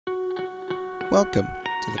Welcome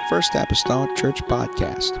to the First Apostolic Church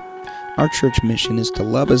Podcast. Our church mission is to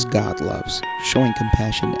love as God loves, showing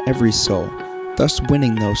compassion to every soul, thus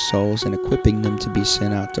winning those souls and equipping them to be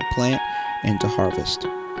sent out to plant and to harvest.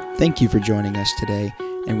 Thank you for joining us today,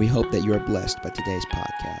 and we hope that you are blessed by today's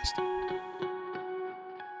podcast.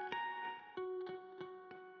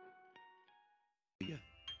 Being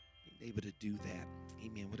able to do that.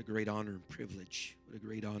 Amen. What a great honor and privilege. What a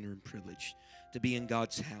great honor and privilege to be in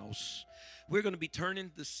God's house. We're going to be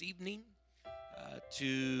turning this evening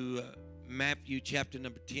to Matthew chapter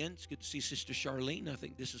number 10. It's good to see Sister Charlene. I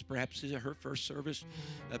think this is perhaps her first service,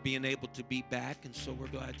 being able to be back, and so we're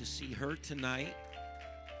glad to see her tonight.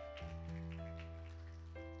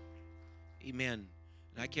 Amen.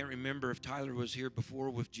 And I can't remember if Tyler was here before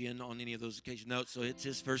with Jen on any of those occasions. No, so it's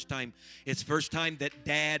his first time. It's first time that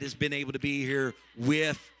Dad has been able to be here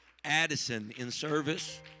with Addison in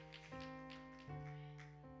service.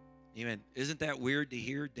 Amen. Isn't that weird to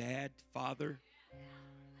hear Dad, Father?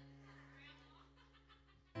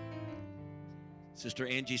 Sister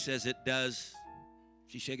Angie says it does.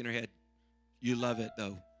 She's shaking her head. You love it,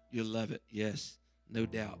 though. You love it. Yes, no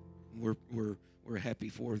doubt. We're happy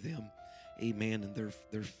for them. Amen. And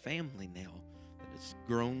they're family now that it's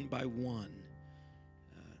grown by one.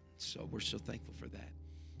 So we're so thankful for that.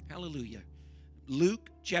 Hallelujah. Luke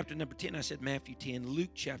chapter number 10. I said Matthew 10.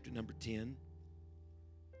 Luke chapter number 10.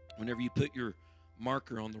 Whenever you put your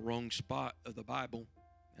marker on the wrong spot of the Bible,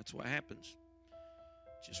 that's what happens.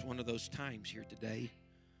 Just one of those times here today.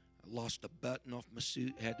 I lost a button off my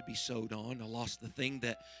suit, had to be sewed on. I lost the thing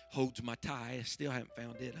that holds my tie. I still haven't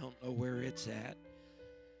found it. I don't know where it's at.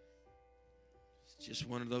 It's just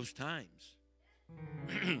one of those times.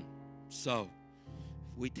 So,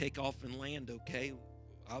 if we take off and land okay,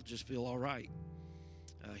 I'll just feel all right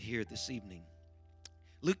here this evening.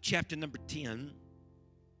 Luke chapter number 10.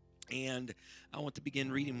 And I want to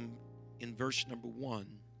begin reading in verse number 1.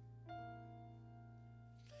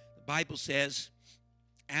 The Bible says,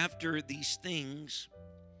 after these things,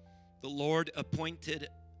 the Lord appointed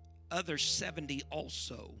other 70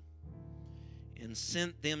 also, and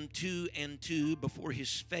sent them two and two before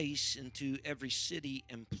his face into every city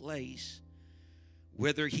and place,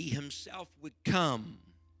 whither he himself would come.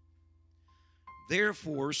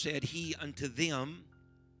 Therefore said he unto them,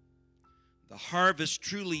 the harvest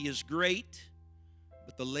truly is great,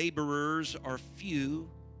 but the laborers are few.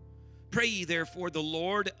 Pray ye therefore the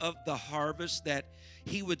Lord of the harvest that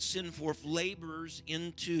he would send forth laborers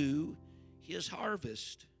into his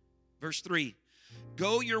harvest. Verse 3,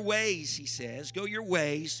 go your ways, he says, go your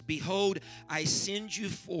ways. Behold, I send you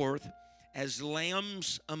forth as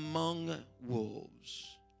lambs among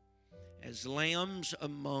wolves. As lambs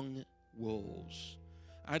among wolves.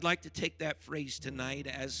 I'd like to take that phrase tonight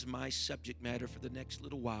as my subject matter for the next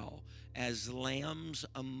little while. As lambs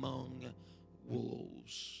among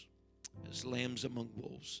wolves. As lambs among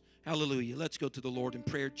wolves. Hallelujah. Let's go to the Lord in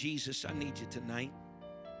prayer. Jesus, I need you tonight.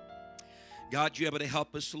 God, you're able to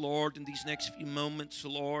help us, Lord, in these next few moments,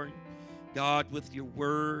 Lord. God, with your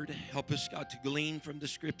word, help us, God, to glean from the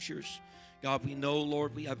scriptures. God, we know,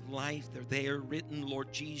 Lord, we have life. They're there written,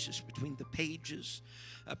 Lord Jesus, between the pages.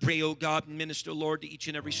 I pray, oh God, minister, Lord, to each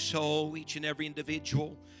and every soul, each and every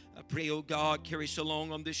individual. I pray, oh God, carry us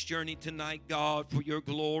along on this journey tonight, God, for your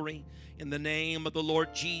glory. In the name of the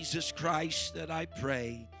Lord Jesus Christ that I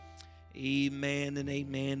pray. Amen and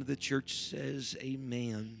amen. The church says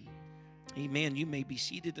amen. Amen. You may be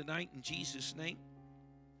seated tonight in Jesus' name.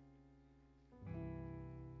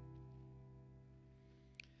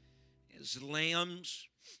 As lambs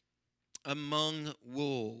among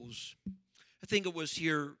wolves. I think it was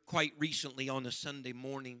here quite recently on a Sunday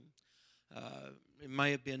morning. It might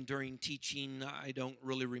have been during teaching. I don't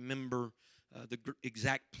really remember the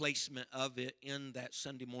exact placement of it in that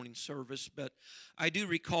Sunday morning service, but I do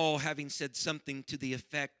recall having said something to the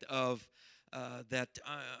effect of that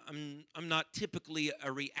I'm not typically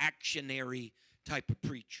a reactionary type of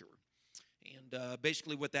preacher. And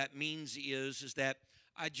basically what that means is that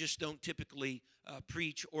I just don't typically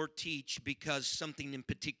preach or teach because something in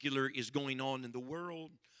particular is going on in the world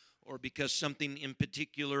or because something in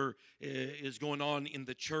particular is going on in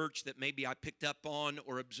the church that maybe I picked up on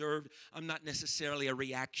or observed. I'm not necessarily a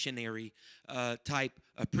reactionary type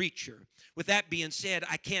of preacher. With that being said,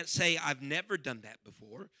 I can't say I've never done that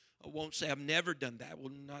before. I won't say I've never done that. I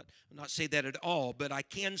will not say that at all. But I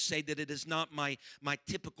can say that it is not my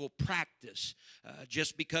typical practice.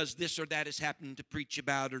 Just because this or that is happening to preach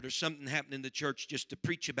about it or something happened in the church just to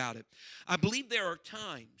preach about it. I believe there are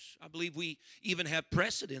times, I believe we even have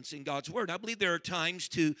precedents in God's Word. I believe there are times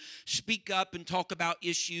to speak up and talk about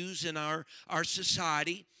issues in our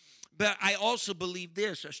society. But I also believe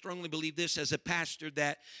this, I strongly believe this as a pastor,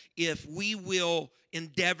 that if we will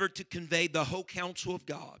endeavor to convey the whole counsel of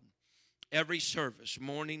God, every service,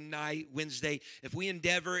 morning, night, Wednesday, if we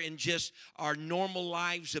endeavor in just our normal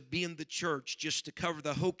lives of being the church, just to cover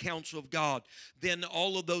the whole counsel of God, then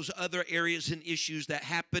all of those other areas and issues that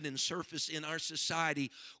happen and surface in our society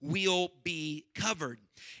will be covered.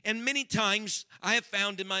 And many times I have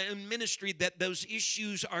found in my own ministry that those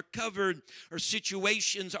issues are covered, or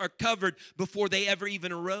situations are covered, before they ever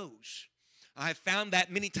even arose. I've found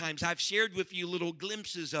that many times. I've shared with you little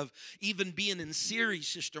glimpses of even being in series,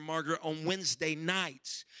 Sister Margaret, on Wednesday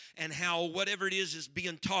nights, and how whatever it is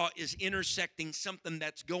being taught is intersecting something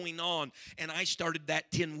that's going on. And I started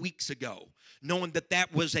that 10 weeks ago, knowing that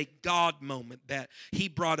that was a God moment that He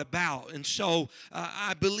brought about. And so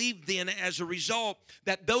I believe then, as a result,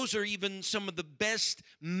 that those are even some of the best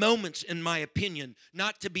moments, in my opinion,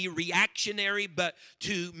 not to be reactionary, but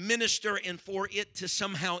to minister and for it to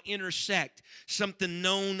somehow intersect something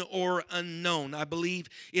known or unknown. I believe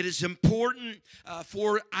it is important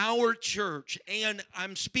for our church, and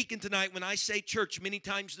I'm speaking tonight, when I say church many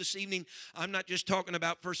times this evening, I'm not just talking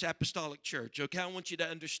about First Apostolic Church, okay? I want you to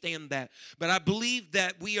understand that. But I believe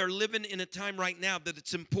that we are living in a time right now that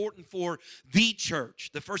it's important for the church,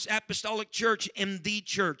 the First Apostolic Church and the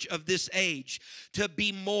church of this age, to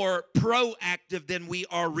be more proactive than we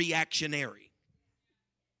are reactionary.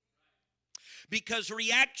 Because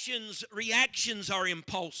reactions are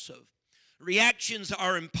impulsive. Reactions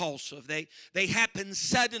are impulsive. They happen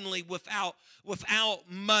suddenly without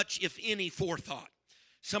much, if any, forethought.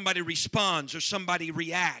 Somebody responds or somebody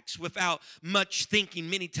reacts without much thinking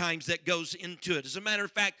many times that goes into it. As a matter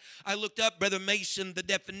of fact, I looked up, Brother Mason, the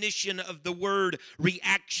definition of the word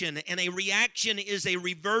reaction. And a reaction is a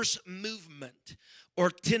reverse movement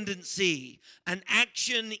or tendency, an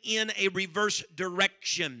action in a reverse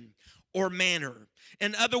direction or manner.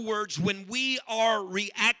 In other words, when we are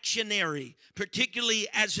reactionary, particularly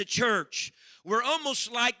as a church, we're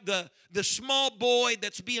almost like the small boy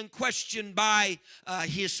that's being questioned by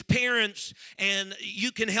his parents. And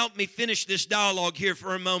you can help me finish this dialogue here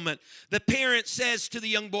for a moment. The parent says to the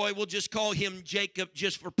young boy, we'll just call him Jacob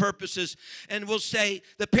just for purposes, and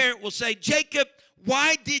the parent will say, Jacob,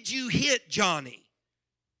 why did you hit Johnny?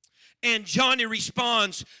 And Johnny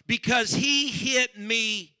responds, because he hit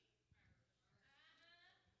me.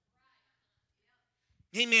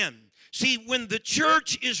 Amen. See, when the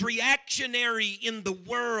church is reactionary in the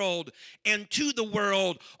world and to the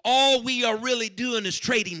world, all we are really doing is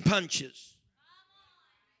trading punches.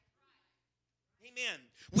 Amen.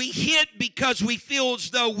 We hit because we feel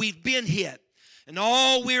as though we've been hit. And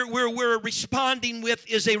all we're responding with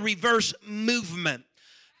is a reverse movement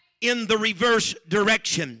in the reverse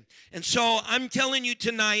direction. And so I'm telling you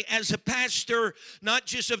tonight, as a pastor, not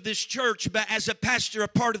just of this church, but as a pastor, a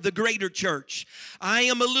part of the greater church, I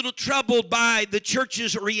am a little troubled by the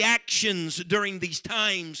church's reactions during these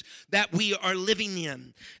times that we are living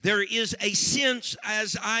in. There is a sense,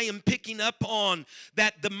 as I am picking up on,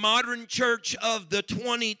 that the modern church of the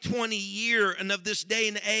 2020 year and of this day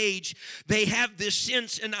and age, they have this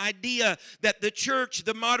sense and idea that the church,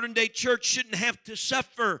 the modern day church, shouldn't have to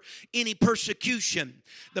suffer any persecution.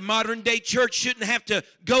 The modern day church shouldn't have to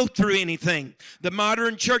go through anything. The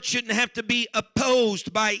modern church shouldn't have to be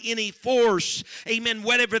opposed by any force. Amen.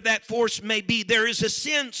 Whatever that force may be. There is a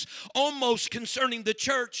sense almost concerning the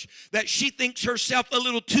church that she thinks herself a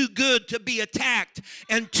little too good to be attacked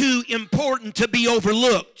and too important to be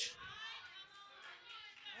overlooked.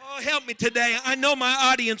 Oh, help me today. I know my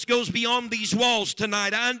audience goes beyond these walls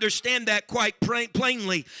tonight. I understand that quite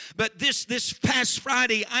plainly. But this past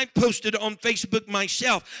Friday, I posted on Facebook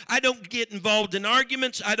myself. I don't get involved in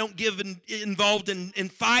arguments. I don't get involved in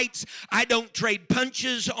fights. I don't trade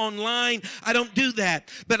punches online. I don't do that.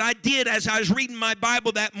 But I did, as I was reading my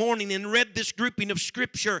Bible that morning and read this grouping of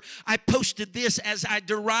Scripture, I posted this as I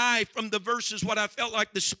derived from the verses what I felt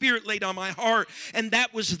like the Spirit laid on my heart. And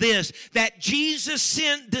that was this, that Jesus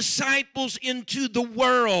sent disciples into the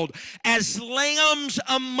world as lambs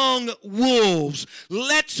among wolves.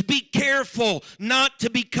 Let's be careful not to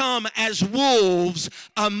become as wolves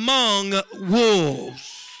among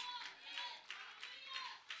wolves.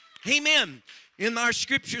 Amen. In our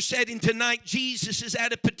scripture setting tonight, Jesus is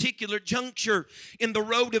at a particular juncture in the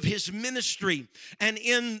road of his ministry and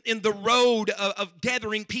in the road of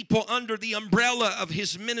gathering people under the umbrella of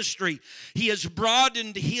his ministry. He has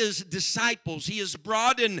broadened his disciples. He has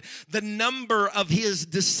broadened the number of his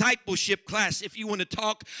discipleship class, if you want to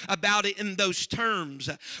talk about it in those terms.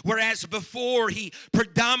 Whereas before, he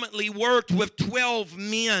predominantly worked with 12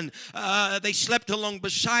 men. They slept along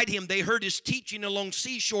beside him. They heard his teaching along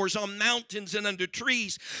seashores, on mountains, and under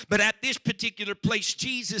trees. But at this particular place,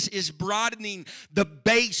 Jesus is broadening the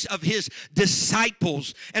base of his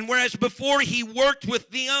disciples. And whereas before he worked with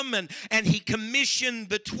them and he commissioned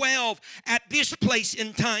the 12, at this place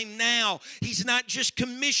in time now, he's not just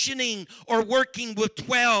commissioning or working with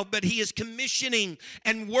 12, but he is commissioning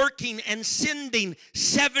and working and sending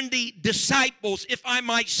 70 disciples, if I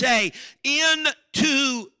might say,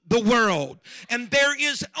 into the world. And there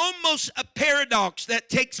is almost a paradox that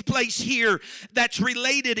takes place here that's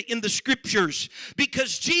related in the scriptures,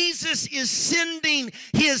 because Jesus is sending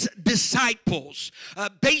his disciples,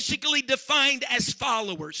 basically defined as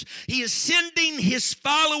followers. He is sending his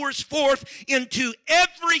followers forth into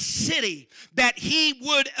every city that he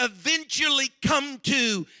would eventually come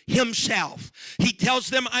to himself. He tells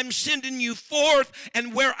them, I'm sending you forth,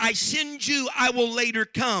 and where I send you, I will later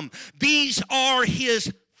come. These are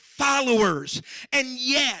his followers, and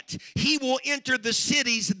yet he will enter the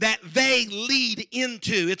cities that they lead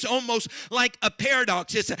into. It's almost like a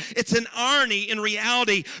paradox. It's an irony in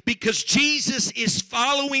reality, because Jesus is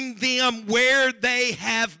following them where they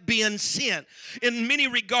have been sent. In many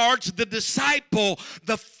regards, the disciple,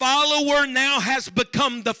 the follower, now has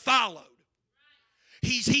become the followed.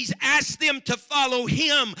 He's asked them to follow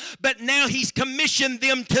him, but now he's commissioned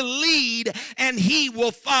them to lead, and he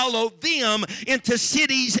will follow them into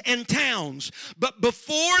cities and towns. But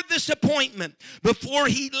before this appointment, before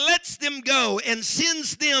he lets them go and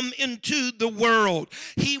sends them into the world,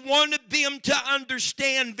 he wanted them to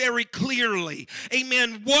understand very clearly,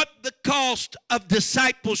 amen, what the cost of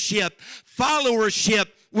discipleship, followership,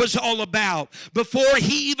 was all about. Before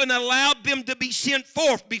he even allowed them to be sent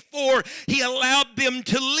forth, before he allowed them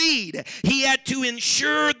to lead, he had to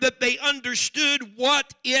ensure that they understood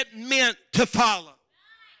what it meant to follow.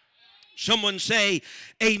 Someone say,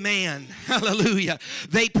 amen. Hallelujah.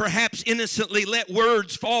 They perhaps innocently let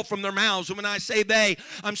words fall from their mouths. And when I say they,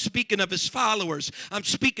 I'm speaking of his followers. I'm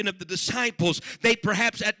speaking of the disciples. They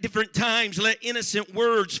perhaps at different times let innocent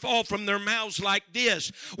words fall from their mouths like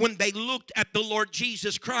this, when they looked at the Lord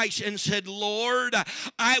Jesus Christ and said, Lord,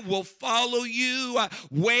 I will follow you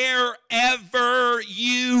wherever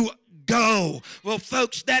you go. Well,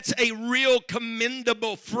 folks, that's a real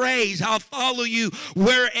commendable phrase. I'll follow you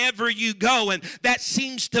wherever you go. And that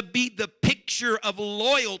seems to be the picture of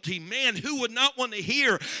loyalty. Man, who would not want to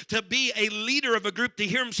hear, to be a leader of a group, to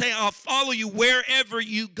hear him say, I'll follow you wherever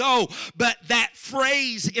you go? But that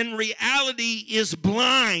phrase in reality is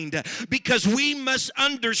blind, because we must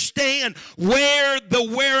understand where the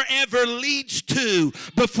wherever leads to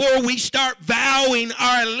before we start vowing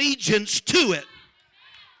our allegiance to it.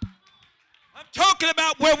 Talking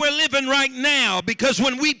about where we're living right now, because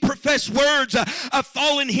when we profess words of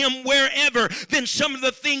following him wherever, then some of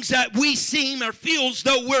the things that we seem or feel as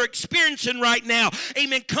though we're experiencing right now,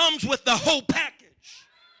 amen, comes with the whole package.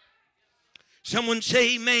 Someone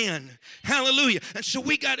say amen. Hallelujah. And so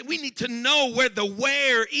we need to know where the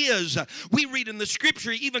where is. We read in the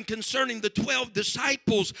scripture even concerning the 12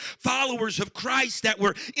 disciples, followers of Christ that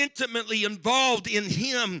were intimately involved in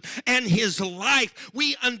him and his life.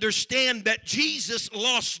 We understand that Jesus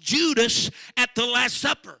lost Judas at the Last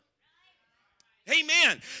Supper.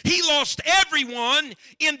 Amen. He lost everyone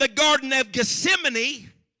in the Garden of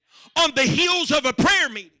Gethsemane on the heels of a prayer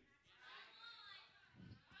meeting.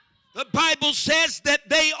 The Bible says that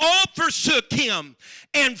they all forsook him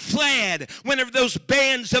and fled whenever those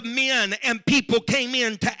bands of men and people came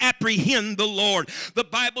in to apprehend the Lord. The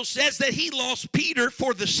Bible says that he lost Peter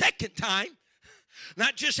for the second time.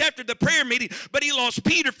 Not just after the prayer meeting, but he lost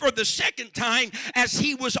Peter for the second time as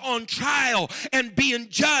he was on trial and being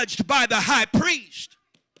judged by the high priest.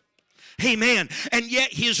 Amen. And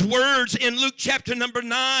yet his words in Luke chapter number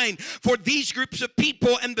 9 for these groups of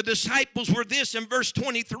people and the disciples were this in verse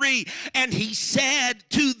 23. And he said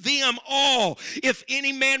to them all, if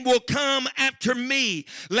any man will come after me,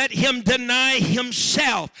 let him deny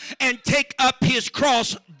himself and take up his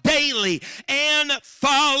cross daily and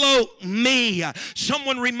follow me.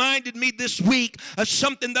 Someone reminded me this week of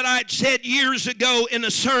something that I had said years ago in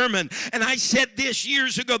a sermon. And I said this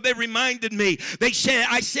years ago. They reminded me. I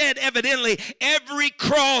said evidently every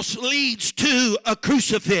cross leads to a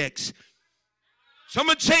crucifix.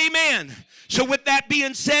 Someone say amen. So with that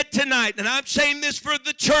being said tonight, and I'm saying this for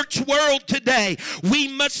the church world today, we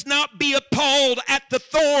must not be appalled at the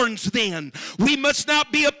thorns then. We must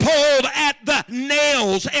not be appalled at the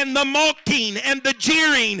nails and the mocking and the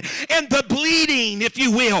jeering and the bleeding, if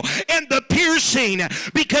you will, and the piercing,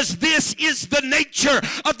 because this is the nature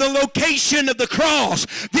of the location of the cross.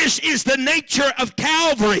 This is the nature of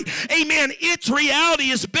Calvary. Amen. Its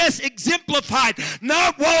reality is best exemplified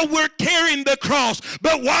not while we're carrying the cross,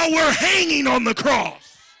 but while we're hanging on the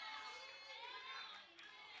cross.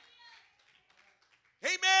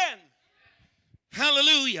 Amen.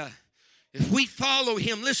 Hallelujah. If we follow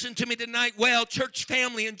him, listen to me tonight, well, church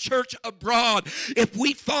family and church abroad, if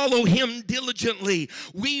we follow him diligently,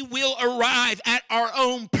 we will arrive at our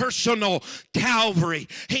own personal Calvary.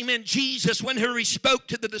 Amen. Jesus, when he spoke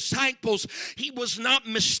to the disciples, he was not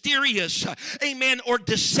mysterious, amen, or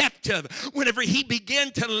deceptive. Whenever he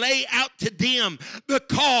began to lay out to them the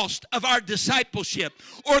cost of our discipleship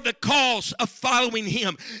or the cost of following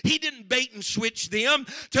him, he didn't bait and switch them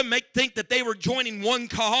to think that they were joining one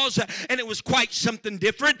cause and it was quite something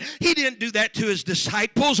different. He didn't do that to his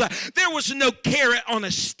disciples. There was no carrot on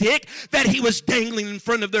a stick that he was dangling in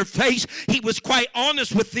front of their face. He was quite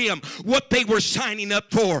honest with them what they were signing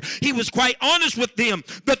up for. He was quite honest with them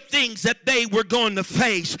the things that they were going to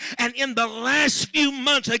face. And in the last few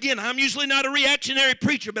months, again, I'm usually not a reactionary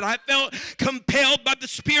preacher, but I felt compelled by the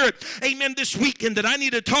Spirit, amen, this weekend that I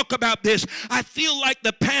need to talk about this. I feel like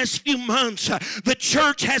the past few months, the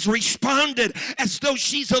church has responded as though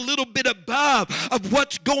she's a little bit above of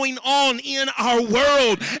what's going on in our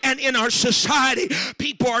world and in our society.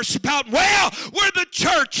 People are spouting, well, we're the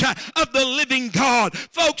church of the living God.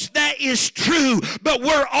 Folks, that is true, but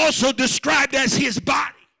we're also described as his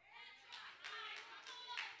body.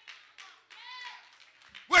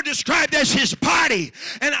 We're described as his body.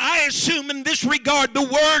 And I assume in this regard the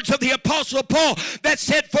words of the Apostle Paul that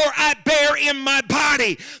said, for I bear in my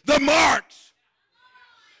body the marks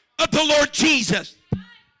of the Lord Jesus.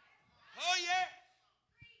 Oh, yeah.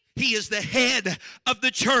 He is the head of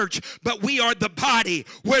the church, but we are the body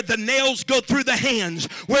where the nails go through the hands,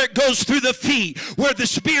 where it goes through the feet, where the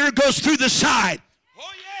spear goes through the side. Oh,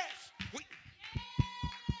 yes.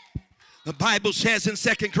 The Bible says in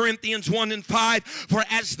 2 Corinthians 1 and 5, for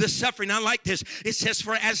as the suffering, I like this, it says,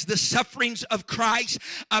 for as the sufferings of Christ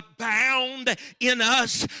abound in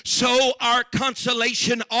us, so our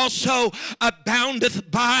consolation also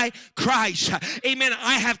aboundeth by Christ. Amen.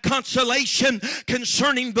 I have consolation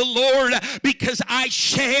concerning the Lord because I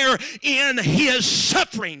share in his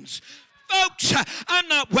sufferings. Folks, I'm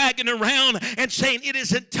not wagging around and saying it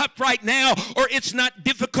isn't tough right now or it's not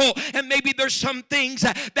difficult, and maybe there's some things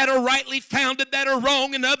that are rightly founded that are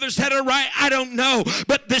wrong and others that are right. I don't know.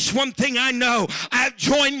 But this one thing I know, I've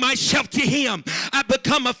joined myself to him. I've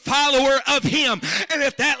become a follower of him. And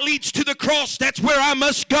if that leads to the cross, that's where I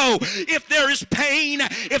must go. If there is pain,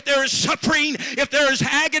 if there is suffering, if there is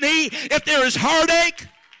agony, if there is heartache,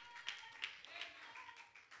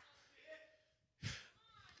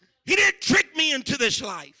 he didn't trick me into this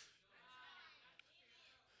life.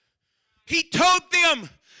 He told them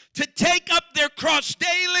to take up their cross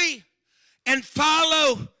daily and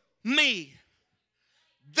follow me.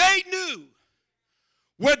 They knew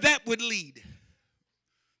where that would lead.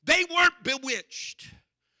 They weren't bewitched.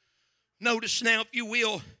 Notice now, if you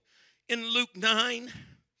will, in Luke 9,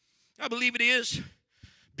 I believe it is,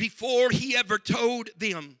 before he ever told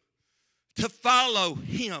them to follow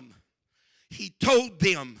him, he told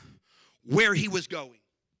them where he was going.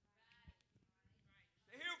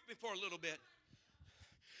 Stay here with me for a little bit.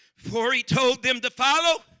 Before he told them to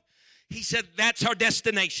follow, he said, that's our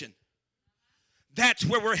destination. That's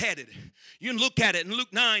where we're headed. You can look at it in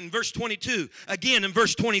Luke 9, verse 22. Again, in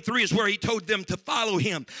verse 23 is where he told them to follow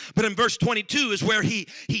him. But in verse 22 is where he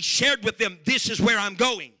shared with them, this is where I'm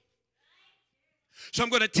going. So I'm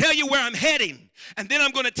going to tell you where I'm heading, and then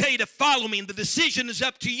I'm going to tell you to follow me, and the decision is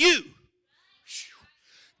up to you.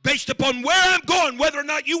 Based upon where I'm going, whether or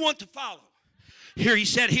not you want to follow. Here he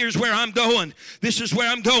said, here's where I'm going. This is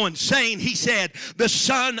where I'm going. Saying, he said, the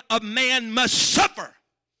Son of Man must suffer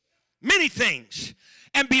many things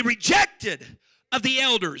and be rejected of the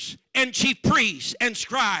elders and chief priests and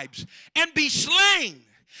scribes and be slain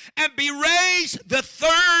and be raised the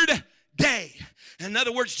third day. In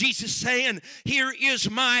other words, Jesus saying, here is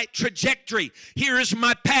my trajectory. Here is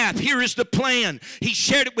my path. Here is the plan. He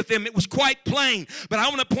shared it with them. It was quite plain. But I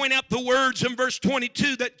want to point out the words in verse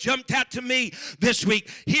 22 that jumped out to me this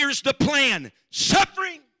week. Here's the plan.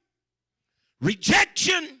 Suffering,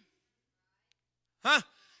 rejection,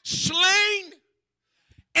 slain,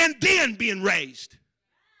 and then being raised.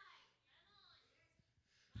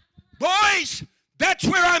 Boys, that's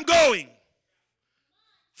where I'm going.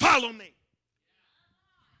 Follow me.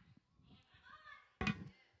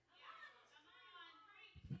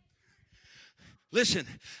 Listen,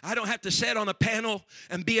 I don't have to sit on a panel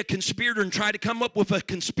and be a conspirator and try to come up with a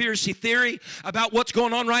conspiracy theory about what's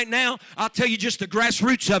going on right now. I'll tell you just the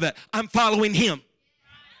grassroots of it. I'm following him.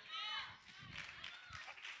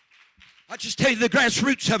 I'll just tell you the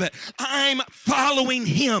grassroots of it. I'm following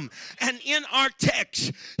him. And in our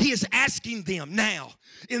text, he is asking them now,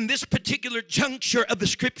 in this particular juncture of the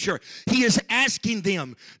scripture, he is asking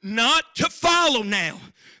them not to follow now.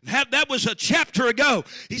 That was a chapter ago.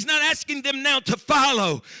 He's not asking them now to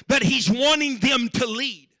follow, but he's wanting them to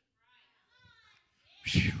lead.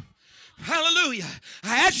 Whew. Hallelujah.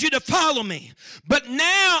 I asked you to follow me, but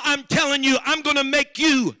now I'm telling you I'm going to make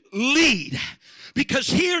you lead. Because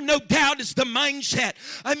here, no doubt, is the mindset,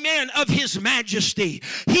 amen, of his majesty.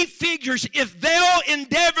 He figures if they'll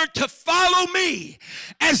endeavor to follow me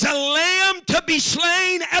as a lamb to be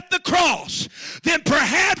slain at the cross, then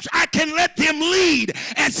perhaps I can let them lead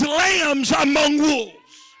as lambs among wolves.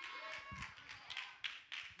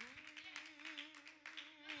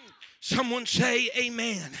 Someone say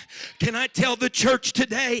amen. Can I tell the church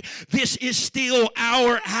today, this is still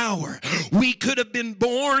our hour. We could have been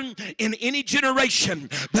born in any generation,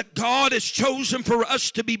 but God has chosen for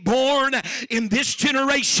us to be born in this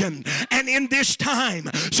generation and in this time.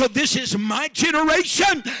 So this is my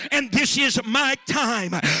generation and this is my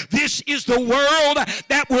time. This is the world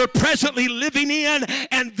that we're presently living in,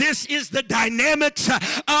 and this is the dynamics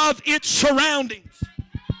of its surroundings.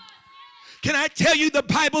 Can I tell you, the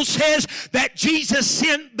Bible says that Jesus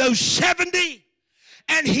sent those 70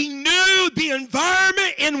 and he knew the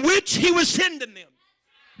environment in which he was sending them.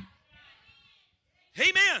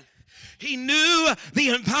 Amen. He knew the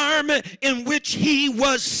environment in which he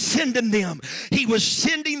was sending them. He was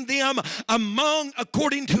sending them among,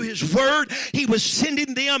 according to his word, he was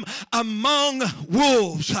sending them among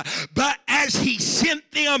wolves. But as he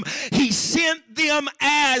sent them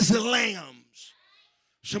as lambs.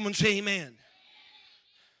 Someone say amen.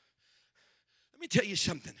 Let me tell you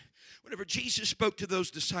something. Whenever Jesus spoke to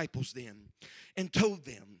those disciples then and told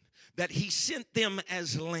them that he sent them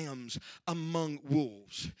as lambs among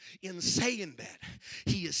wolves, in saying that,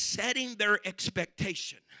 he is setting their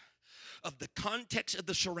expectation of the context of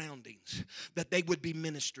the surroundings that they would be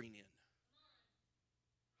ministering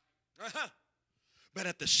in. But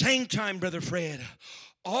at the same time, Brother Fred,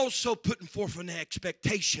 also putting forth an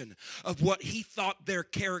expectation of what he thought their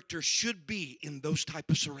character should be in those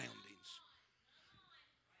type of surroundings.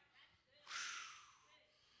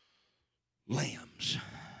 Lambs.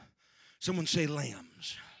 Someone say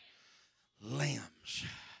lambs. Lambs.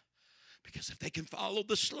 Because if they can follow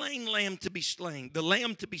the slain lamb to be slain, the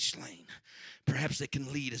lamb to be slain, perhaps they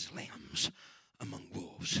can lead as lambs among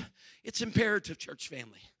wolves. It's imperative, church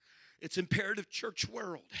family. It's imperative, church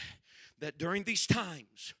world, that during these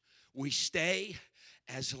times we stay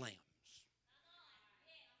as lambs.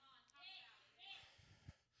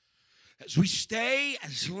 As we stay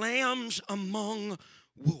as lambs among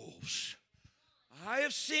wolves. I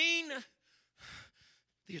have seen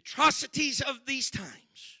the atrocities of these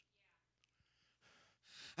times.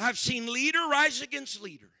 I've seen leader rise against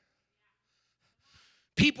leader.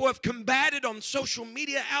 People have combated on social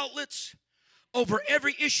media outlets over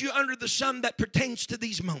every issue under the sun that pertains to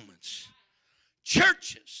these moments.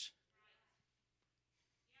 Churches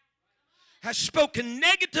have spoken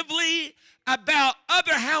negatively about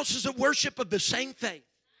other houses of worship of the same faith.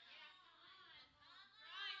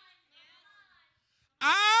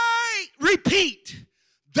 I repeat,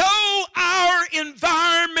 though our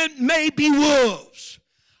environment may be wolves,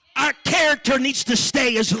 our character needs to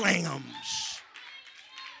stay as lambs.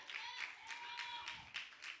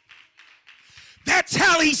 That's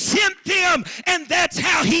how he sent them, and that's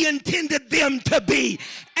how he intended them to be,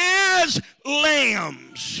 as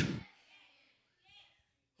lambs.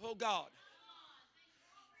 Oh God.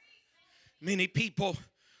 Many people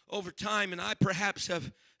over time, and I perhaps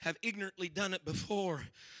have ignorantly done it before,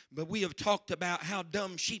 but we have talked about how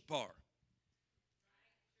dumb sheep are.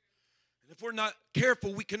 And if we're not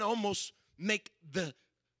careful, we can almost make the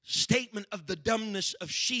statement of the dumbness of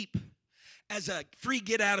sheep as a free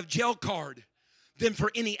get out of jail card than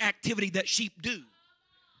for any activity that sheep do.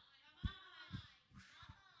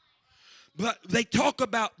 But they talk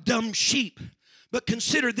about dumb sheep. But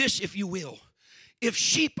consider this, if you will. If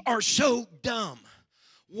sheep are so dumb,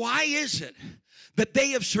 why is it that they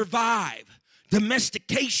have survived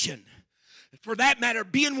domestication? For that matter,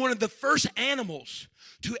 being one of the first animals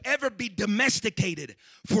to ever be domesticated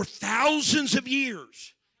for thousands of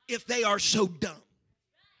years, if they are so dumb.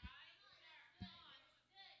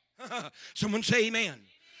 Someone say amen.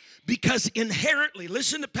 Because inherently,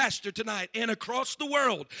 listen to Pastor tonight, and across the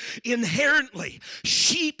world, inherently,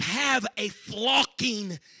 sheep have a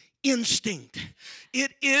flocking instinct.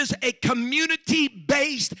 It is a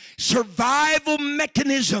community-based survival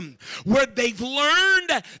mechanism where they've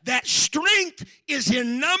learned that strength is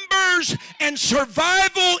in numbers and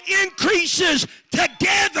survival increases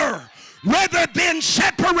together rather than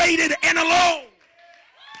separated and alone.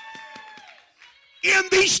 In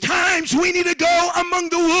these times, we need to go among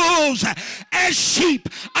the wolves as sheep.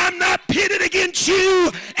 I'm not pitted against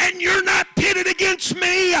you, and you're not pitted against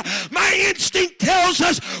me. My instinct tells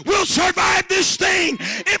us we'll survive this thing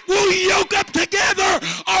if we'll yoke up together,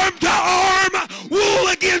 arm to arm, wool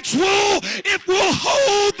against wool, if we'll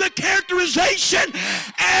hold the characterization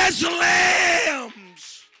as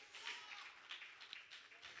lambs.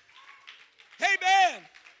 Amen.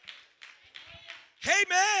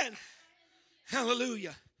 Amen.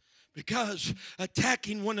 Hallelujah. Because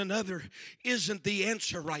attacking one another isn't the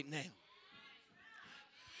answer right now.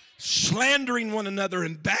 Slandering one another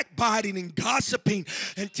and backbiting and gossiping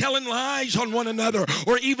and telling lies on one another,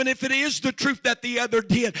 or even if it is the truth that the other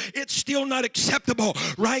did, it's still not acceptable.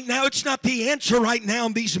 Right now, it's not the answer right now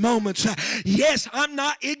in these moments. Yes, I'm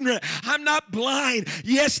not ignorant. I'm not blind.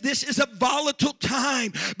 Yes, this is a volatile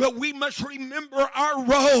time, but we must remember our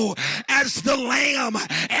role as the lamb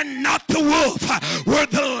and not the wolf. We're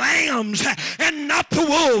the lambs and not the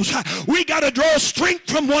wolves. We got to draw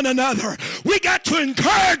strength from one another. We got to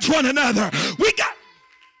encourage one another.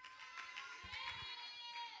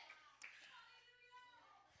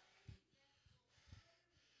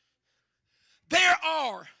 There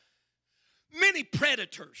are many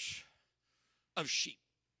predators of sheep.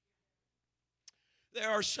 There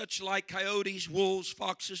are such like coyotes, wolves,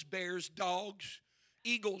 foxes, bears, dogs,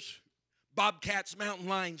 eagles, bobcats, mountain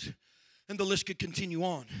lions, and the list could continue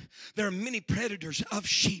on. There are many predators of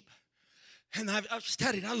sheep. And I've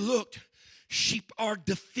studied, I looked. Sheep are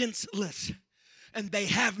defenseless, and they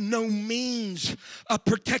have no means of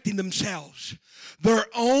protecting themselves. Their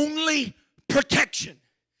only protection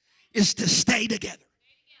is to stay together.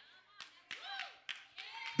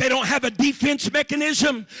 They don't have a defense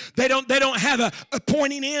mechanism. They don't have a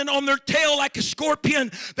pointing in on their tail like a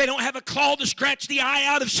scorpion. They don't have a claw to scratch the eye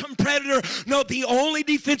out of some predator. No, the only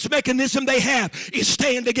defense mechanism they have is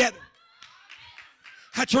staying together.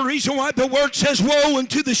 That's the reason why the word says, woe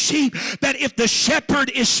unto the sheep, that if the shepherd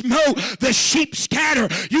is smote, the sheep scatter.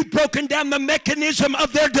 You've broken down the mechanism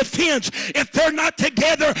of their defense. If they're not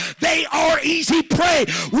together, they are easy prey.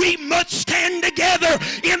 We must stand together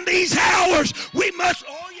in these hours. We must,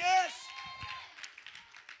 oh yes.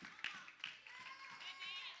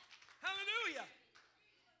 Hallelujah.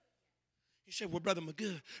 You say, well, Brother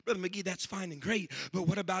McGee, that's fine and great, but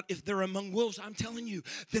what about if they're among wolves? I'm telling you,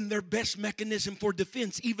 then their best mechanism for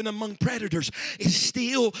defense, even among predators, is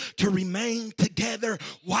still to remain together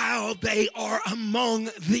while they are among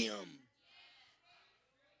them.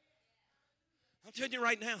 I'm telling you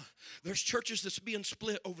right now, there's churches that's being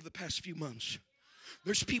split over the past few months.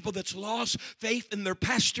 There's people that's lost faith in their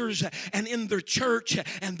pastors and in their church,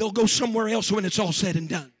 and they'll go somewhere else when it's all said and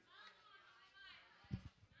done.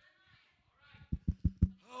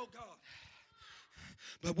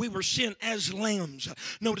 But we were sent as lambs.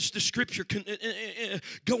 Notice the scripture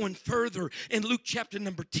going further in Luke chapter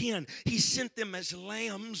number 10. He sent them as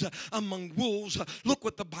lambs among wolves. Look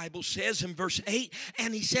what the Bible says in verse 8.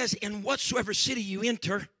 And he says, in whatsoever city you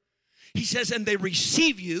enter, he says, and they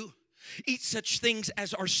receive you, eat such things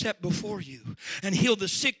as are set before you, and heal the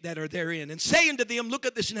sick that are therein. And say unto them, look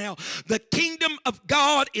at this now, the kingdom of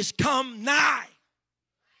God is come nigh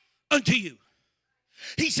unto you.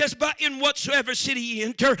 He says, but in whatsoever city ye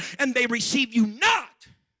enter, and they receive you not.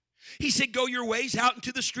 He said, go your ways out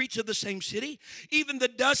into the streets of the same city, even the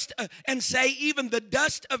dust, and say, even the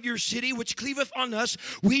dust of your city, which cleaveth on us,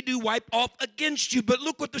 we do wipe off against you. But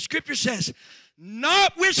look what the scripture says,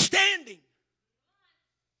 notwithstanding.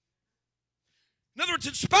 In other words,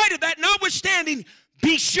 in spite of that, notwithstanding,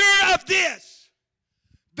 be sure of this,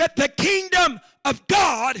 that the kingdom of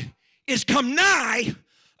God is come nigh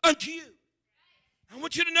unto you. I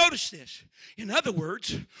want you to notice this. In other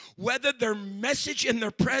words, whether their message in their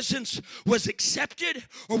presence was accepted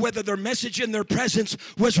or whether their message in their presence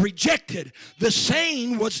was rejected, the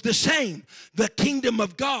saying was the same. The kingdom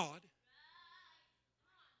of God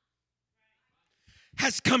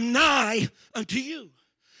has come nigh unto you.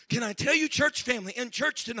 Can I tell you, church family and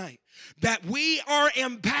church tonight, that we are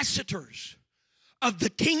ambassadors of the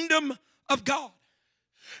kingdom of God?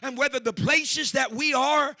 And whether the places that we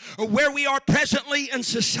are or where we are presently in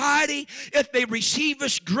society, if they receive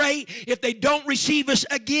us, great. If they don't receive us,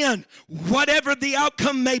 again, whatever the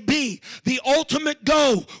outcome may be, the ultimate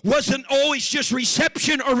goal wasn't always just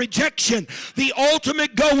reception or rejection. The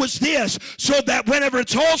ultimate goal was this, so that whenever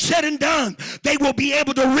it's all said and done, they will be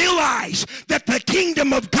able to realize that the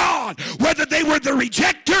kingdom of God, whether they were the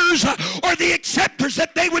rejectors or the acceptors,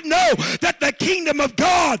 that they would know that the kingdom of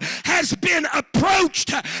God has been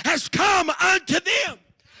approached, has come unto them.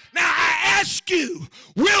 Now I ask you,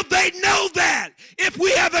 will they know that if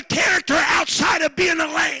we have a character outside of being a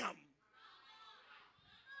lamb?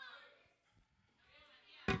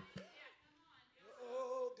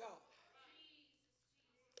 Oh God.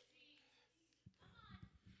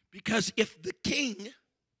 Because if the king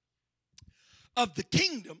of the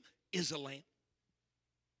kingdom is a lamb,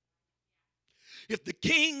 if the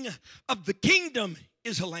king of the kingdom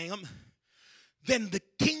is a lamb, then the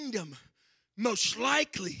kingdom most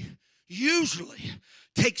likely, usually,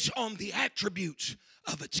 takes on the attributes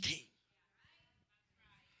of its king.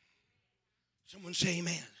 Someone say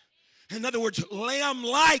amen. In other words,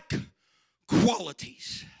 lamb-like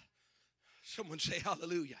qualities. Someone say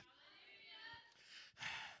hallelujah.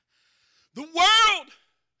 The world,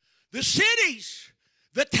 the cities,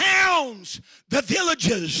 the towns, the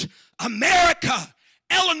villages, America,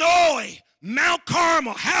 Illinois, Mount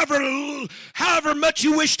Carmel, however much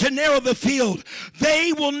you wish to narrow the field,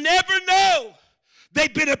 they will never know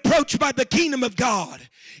they've been approached by the kingdom of God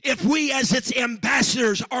if we as its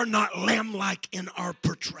ambassadors are not lamb-like in our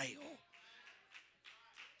portrayal.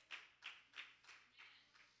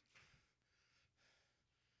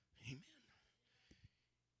 Amen.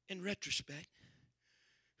 In retrospect,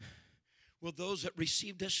 will those that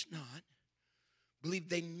received us not believe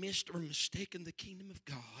they missed or mistaken the kingdom of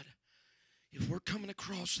God if we're coming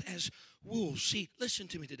across as wolves? See, listen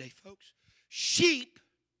to me today, folks. Sheep,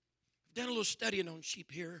 I've done a little studying on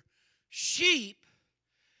sheep here. Sheep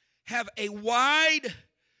have a wide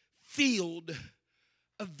field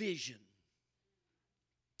of vision.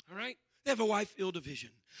 All right? They have a wide field of vision.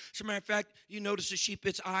 As a matter of fact, you notice the sheep,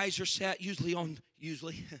 its eyes are set usually,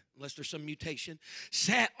 unless there's some mutation,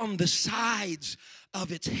 set on the sides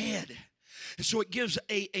of its head. And so it gives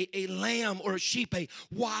a lamb or a sheep a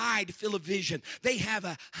wide field of vision. They have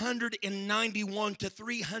 191 to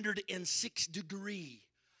 306 degree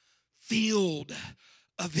field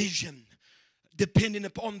of vision, depending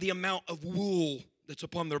upon the amount of wool that's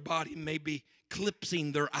upon their body, maybe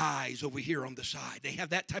clipping their eyes over here on the side. They have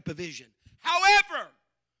that type of vision. However,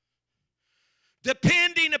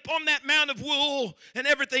 depending upon that amount of wool and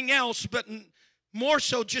everything else, but more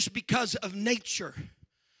so just because of nature,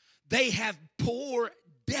 they have poor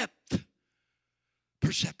depth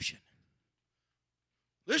perception.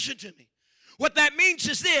 Listen to me. What that means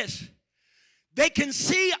is this. They can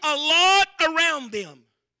see a lot around them,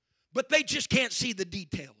 but they just can't see the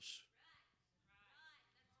details.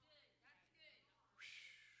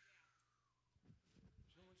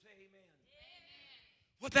 Someone say amen.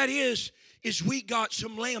 What that is we got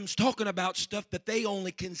some lambs talking about stuff that they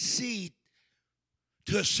only can see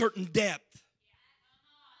to a certain depth.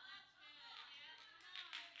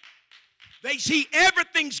 They see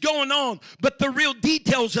everything's going on, but the real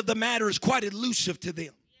details of the matter is quite elusive to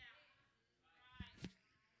them.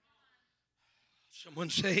 Someone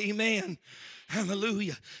say amen.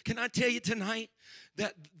 Hallelujah. Can I tell you tonight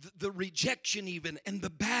that the rejection even and the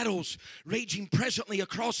battles raging presently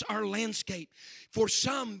across our landscape, for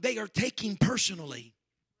some they are taking personally.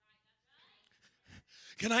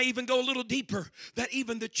 Can I even go a little deeper? That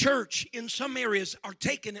even the church in some areas are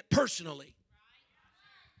taking it personally.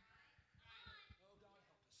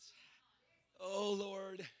 Oh,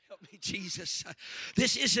 Lord, help me, Jesus.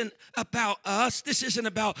 This isn't about us. This isn't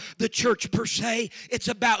about the church per se. It's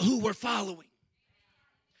about who we're following.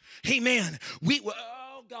 Amen.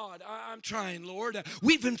 Oh, God, I'm trying, Lord.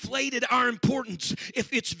 We've inflated our importance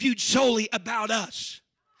if it's viewed solely about us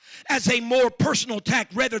as a more personal attack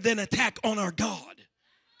rather than attack on our God.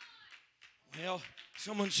 Well,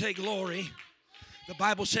 someone say glory. The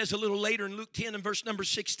Bible says a little later in Luke 10 and verse number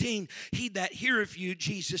 16, he that heareth you,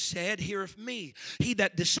 Jesus said, heareth me. He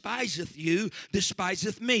that despiseth you,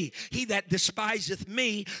 despiseth me. He that despiseth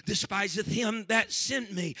me, despiseth him that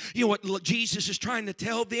sent me. You know what Jesus is trying to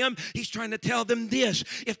tell them? He's trying to tell them this.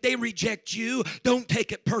 If they reject you, don't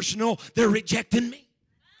take it personal. They're rejecting me.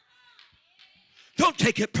 Don't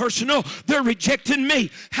take it personal. They're rejecting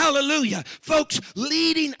me. Hallelujah. Folks,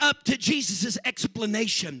 leading up to Jesus'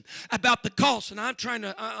 explanation about the cost, and I'm trying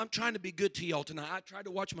to be good to y'all tonight. I tried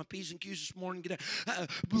to watch my P's and Q's this morning.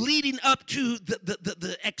 Leading up to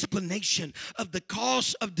the explanation of the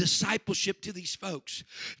cost of discipleship to these folks,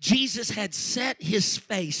 Jesus had set his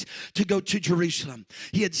face to go to Jerusalem.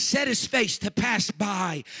 He had set his face to pass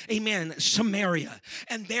by, amen, Samaria.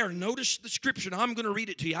 And there, notice the scripture. Now, I'm going to read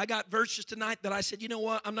it to you. I got verses tonight that I said, you know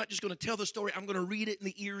what? I'm not just going to tell the story. I'm going to read it in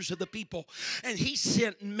the ears of the people. And he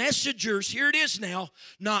sent messengers, here it is now,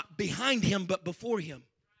 not behind him, but before him.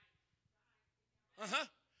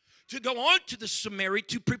 To go on to the Samaria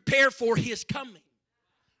to prepare for his coming.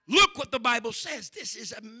 Look what the Bible says. This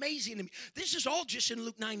is amazing to me. This is all just in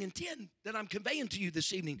Luke 9 and 10 that I'm conveying to you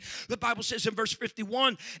this evening. The Bible says in verse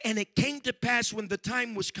 51, and it came to pass when the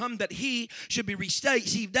time was come that he should be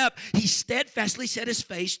received up, he steadfastly set his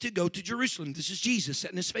face to go to Jerusalem. This is Jesus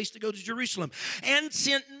setting his face to go to Jerusalem. And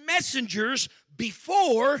sent messengers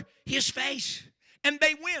before his face. And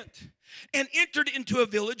they went and entered into a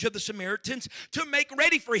village of the Samaritans to make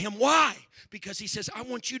ready for him. Why? Because he says, I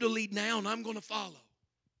want you to lead now and I'm going to follow.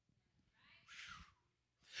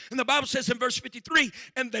 And the Bible says in verse 53,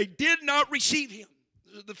 and they did not receive him,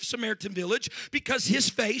 the Samaritan village, because his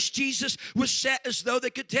face, Jesus, was set as though they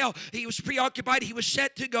could tell. He was preoccupied. He was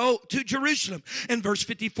set to go to Jerusalem. And verse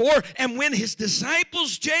 54, and when his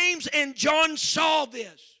disciples, James and John, saw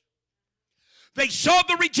this, they saw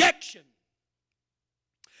the rejection.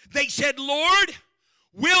 They said, Lord,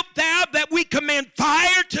 wilt thou that we command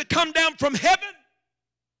fire to come down from heaven?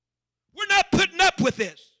 We're not putting up with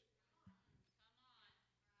this.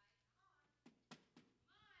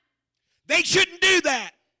 They shouldn't do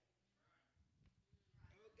that.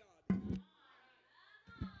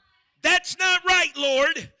 That's not right,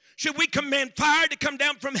 Lord. Should we command fire to come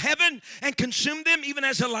down from heaven and consume them, even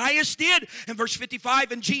as Elias did? In verse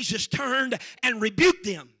 55, and Jesus turned and rebuked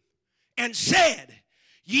them and said,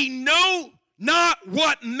 ye know not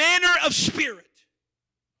what manner of spirit.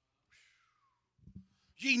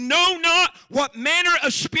 Ye know not what manner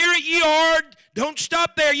of spirit ye are. Don't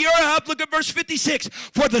stop there. You're up. Look at verse 56.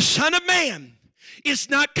 For the Son of Man is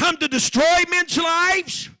not come to destroy men's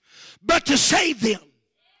lives, but to save them.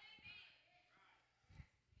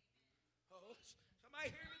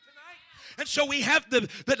 Somebody hear me tonight? And so we have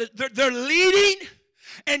they're leading,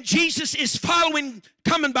 and Jesus is following,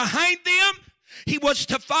 coming behind them. He was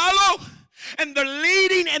to follow, and they're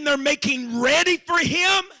leading, and they're making ready for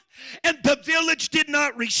him. And the village did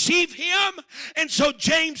not receive him. And so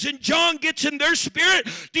James and John gets in their spirit.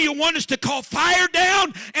 Do you want us to call fire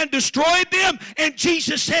down and destroy them? And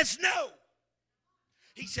Jesus says no.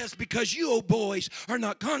 He says, because you, oh boys, are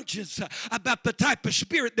not conscious about the type of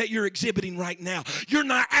spirit that you're exhibiting right now. You're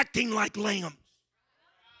not acting like lambs.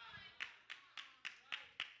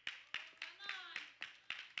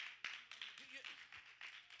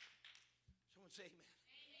 Someone say amen.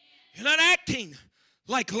 You're not acting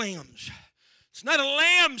like lambs. It's not a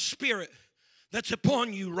lamb spirit that's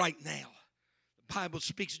upon you right now. The Bible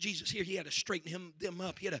speaks, Jesus here, he had to straighten them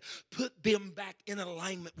up. He had to put them back in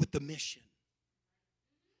alignment with the mission.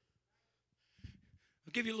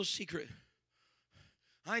 I'll give you a little secret.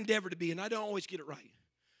 I endeavor to be, and I don't always get it right.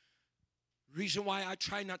 The reason why I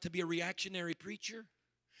try not to be a reactionary preacher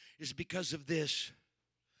is because of this.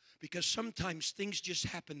 Because sometimes things just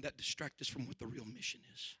happen that distract us from what the real mission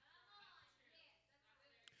is.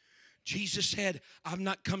 Jesus said, I've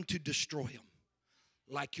not come to destroy them.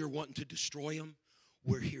 Like you're wanting to destroy them,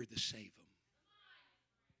 we're here to save them.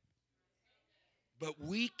 But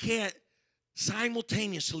we can't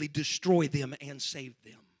simultaneously destroy them and save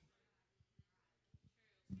them.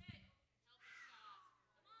 Amen.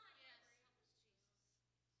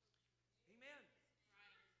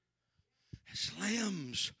 As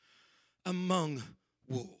lambs among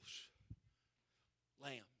wolves.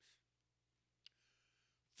 Lambs.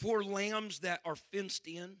 For lambs that are fenced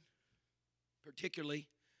in, particularly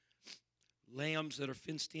lambs that are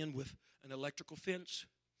fenced in with an electrical fence,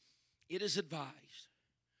 it is advised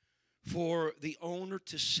for the owner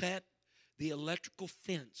to set the electrical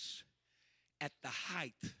fence at the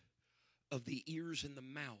height of the ears and the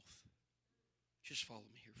mouth. Just follow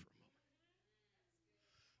me here for a moment.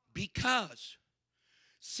 Because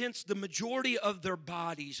since the majority of their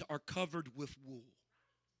bodies are covered with wool,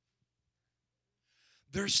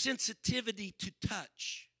 their sensitivity to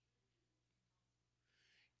touch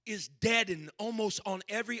is deadened almost on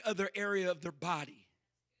every other area of their body.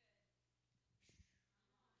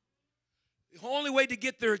 The only way to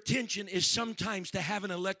get their attention is sometimes to have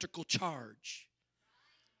an electrical charge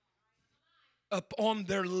up on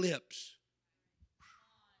their lips.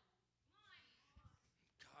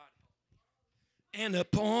 and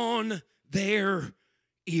upon their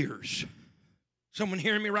ears. Someone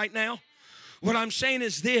hearing me right now? What I'm saying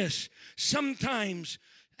is this. Sometimes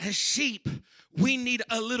as sheep, we need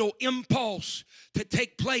a little impulse to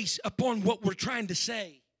take place upon what we're trying to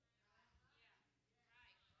say.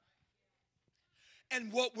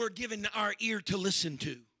 And what we're giving our ear to listen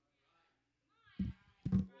to.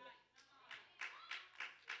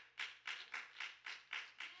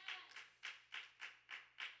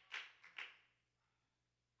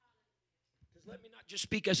 Let me not just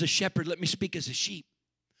speak as a shepherd, let me speak as a sheep.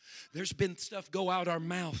 There's been stuff go out our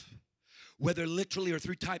mouth, whether literally or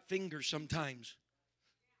through tight fingers sometimes.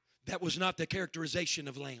 That was not the characterization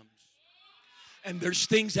of lambs. And there's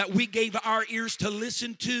things that we gave our ears to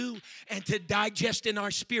listen to and to digest in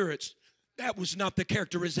our spirits. That was not the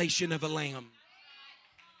characterization of a lamb.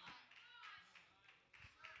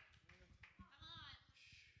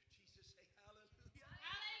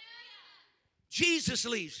 Jesus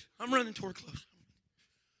leaves. I'm running toward close.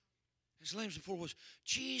 His lambs before was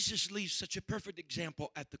Jesus leaves such a perfect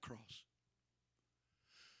example at the cross.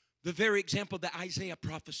 The very example that Isaiah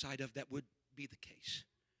prophesied of that would be the case.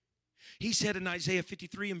 He said in Isaiah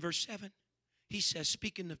 53 and verse 7, he says,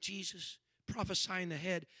 speaking of Jesus, prophesying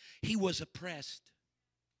ahead, he was oppressed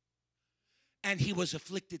and he was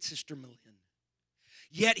afflicted, Sister Malin.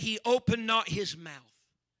 Yet he opened not his mouth.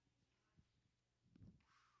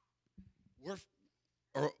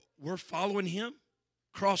 We're following him,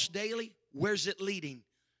 cross daily. Where's it leading?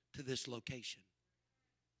 To this location.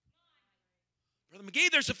 Brother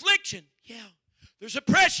McGee, there's affliction. Yeah. There's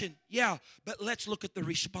oppression. Yeah. But let's look at the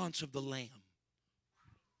response of the lamb.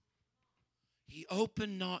 He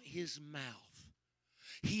opened not his mouth.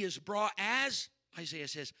 He is brought, as Isaiah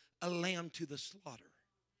says, a lamb to the slaughter.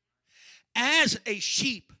 As a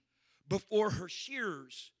sheep before her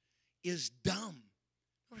shearers is dumb.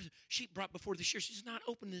 Sheep brought before the shearers. He's not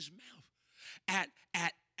opened his mouth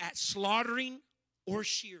at slaughtering or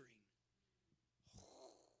shearing.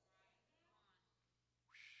 Oh,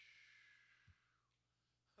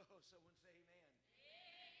 someone say amen.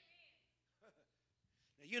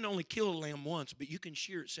 Now, you can only kill a lamb once, but you can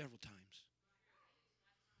shear it several times.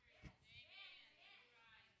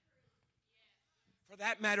 For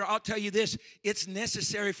that matter, I'll tell you this, it's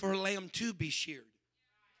necessary for a lamb to be sheared.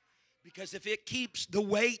 Because if it keeps the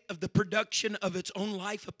weight of the production of its own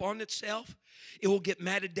life upon itself, it will get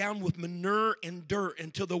matted down with manure and dirt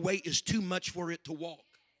until the weight is too much for it to walk.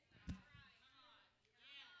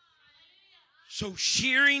 So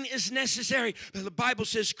shearing is necessary. The Bible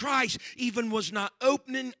says Christ even was not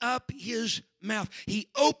opening up his mouth. He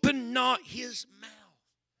opened not his mouth.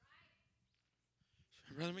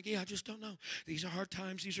 Brother McGee, I just don't know. These are hard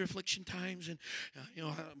times. These are affliction times. And, the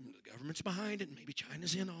government's behind it. And maybe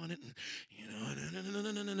China's in on it. And,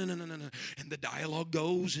 and the dialogue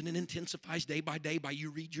goes and it intensifies day by day by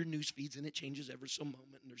you read your news feeds and it changes every so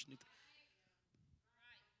moment. And there's new things.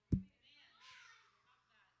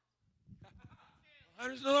 I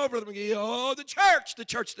just don't know, Brother McGee. Oh, the church.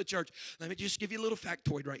 Let me just give you a little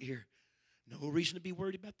factoid right here. No reason to be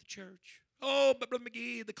worried about the church. Oh, but Brother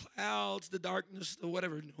McGee, the clouds, the darkness, the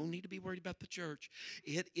whatever. No need to be worried about the church.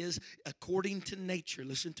 It is according to nature.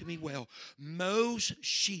 Listen to me well. Most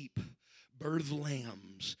sheep birth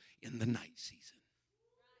lambs in the night season.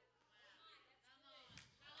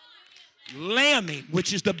 Lambing,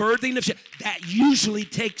 which is the birthing of sheep, that usually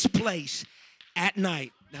takes place at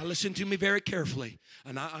night. Now listen to me very carefully,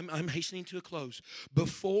 and I'm hastening to a close.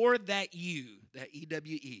 Before that ewe, that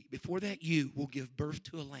EWE, before that ewe will give birth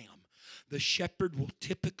to a lamb, the shepherd will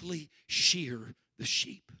typically shear the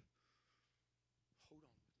sheep. Hold on.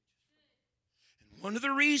 And one of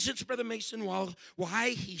the reasons, Brother Mason, why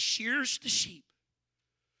he shears the sheep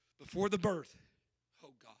before the birth,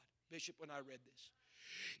 oh God, Bishop, when I read this,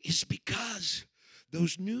 is because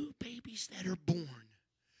those new babies that are born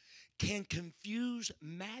can confuse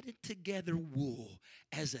matted together wool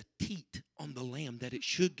as a teat on the lamb that it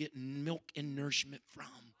should get milk and nourishment from.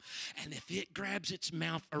 And if it grabs its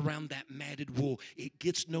mouth around that matted wool, it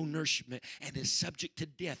gets no nourishment and is subject to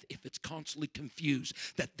death if it's constantly confused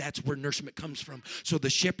that that's where nourishment comes from. So the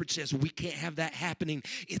shepherd says, we can't have that happening.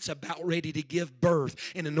 It's about ready to give birth.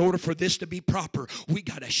 And in order for this to be proper, we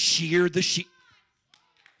got to shear the sheep.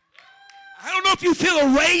 I don't know if you feel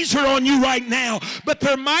a razor on you right now, but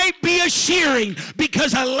there might be a shearing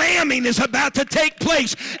because a lambing is about to take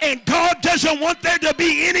place. And God doesn't want there to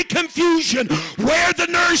be any confusion where the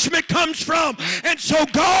nourishment comes from. And so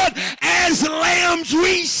God, as lambs,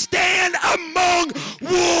 we stand among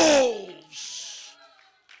wolves.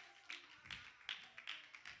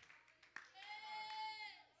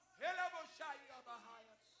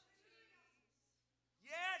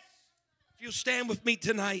 you'll stand with me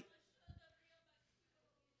tonight.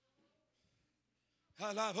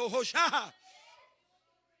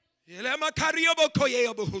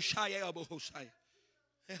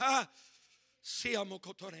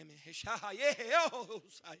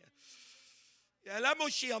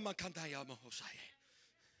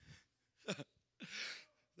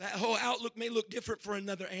 That whole outlook may look different for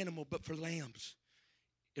another animal, but for lambs,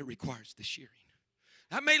 it requires the shearing.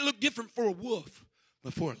 That may look different for a wolf,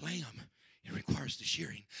 but for a lamb, it requires the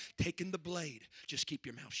shearing. Taking the blade, just keep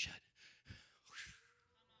your mouth shut.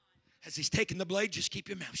 As he's taking the blade, just keep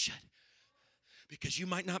your mouth shut. Because you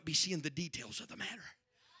might not be seeing the details of the matter.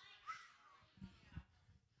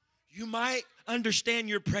 You might understand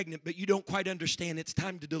you're pregnant, but you don't quite understand it's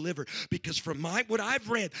time to deliver. Because from what I've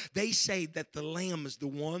read, they say that the lamb is the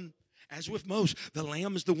one, as with most, the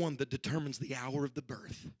lamb is the one that determines the hour of the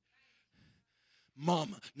birth.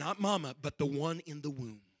 Mama, not mama, but the one in the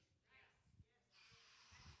womb.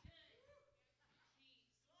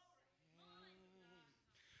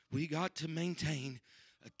 We got to maintain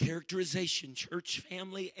a characterization, church,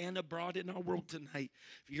 family, and abroad in our world tonight.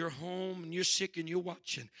 If you're home and you're sick and you're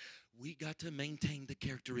watching, we got to maintain the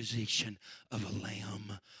characterization of a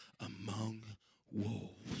lamb among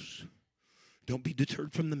wolves. Don't be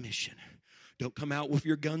deterred from the mission. Don't come out with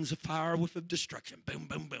your guns of fire, of destruction. Boom,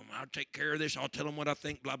 boom, boom. I'll take care of this. I'll tell them what I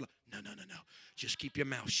think, blah, blah. No. Just keep your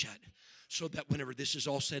mouth shut so that whenever this is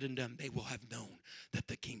all said and done, they will have known that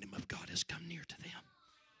the kingdom of God has come near to them.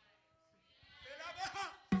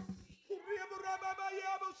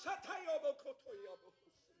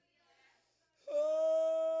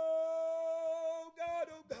 Oh God,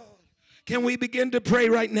 oh God. Can we begin to pray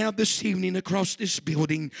right now this evening across this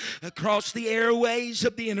building, across the airways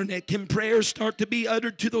of the internet? Can prayers start to be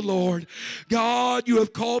uttered to the Lord? God, you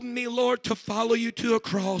have called me, Lord, to follow you to a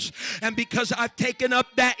cross. And because I've taken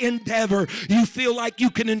up that endeavor, you feel like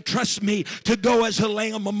you can entrust me to go as a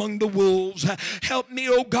lamb among the wolves. Help me,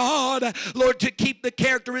 oh God, Lord, to keep the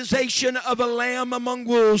characterization of a lamb among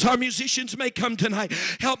wolves. Our musicians may come tonight.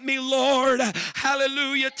 Help me, Lord,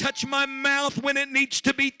 hallelujah, touch my mouth when it needs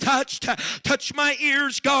to be touched. Touch my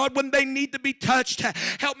ears, God, when they need to be touched.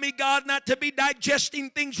 Help me, God, not to be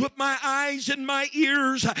digesting things with my eyes and my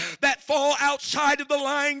ears that fall outside of the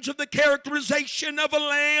lines of the characterization of a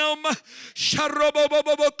lamb.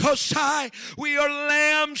 We are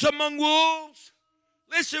lambs among wolves.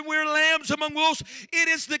 Listen, we're lambs among wolves. It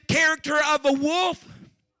is the character of a wolf.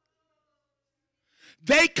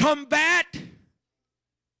 They combat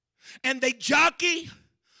and they jockey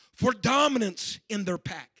for dominance in their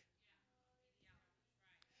pack.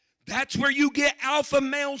 That's where you get alpha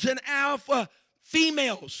males and alpha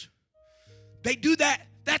females. They do that.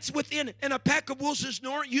 That's within. And a pack of wolves is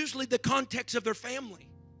usually the context of their family.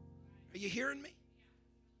 Are you hearing me?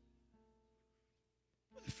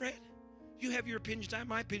 Brother Fred, you have your opinions, I have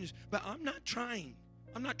my opinions. But I'm not trying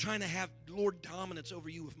to have Lord dominance over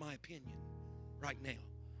you with my opinion right now.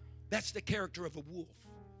 That's the character of a wolf.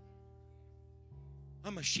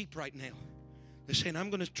 I'm a sheep right now. They're saying, I'm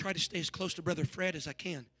going to try to stay as close to Brother Fred as I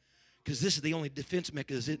can. Because this is the only defense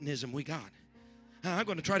mechanism we got. I'm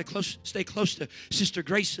going to try to stay close to Sister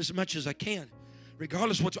Grace as much as I can.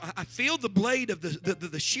 Regardless of I feel the blade of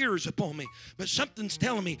the shears upon me. But something's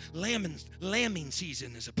telling me lambing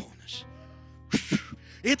season is upon us.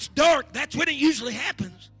 It's dark. That's when it usually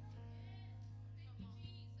happens.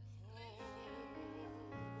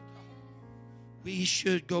 We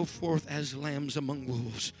should go forth as lambs among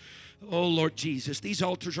wolves. Oh, Lord Jesus, these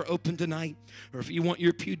altars are open tonight. Or if you want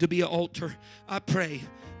your pew to be an altar, I pray,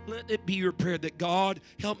 let it be your prayer that God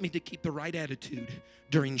help me to keep the right attitude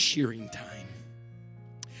during shearing time.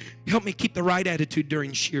 Help me keep the right attitude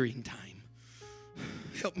during shearing time.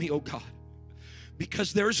 Help me, oh God.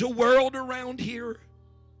 Because there's a world around here.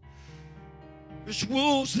 There's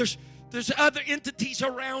wolves. There's other entities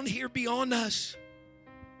around here beyond us.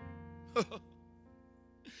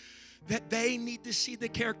 That they need to see the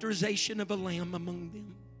characterization of a lamb among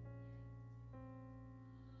them.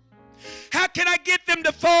 How can I get them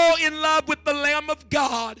to fall in love with the Lamb of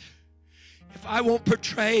God if I won't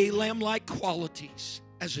portray lamb-like qualities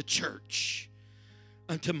as a church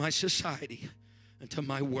unto my society, unto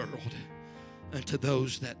my world, unto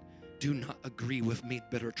those that do not agree with me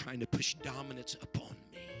but are trying to push dominance upon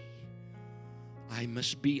me? I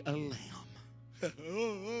must be a lamb.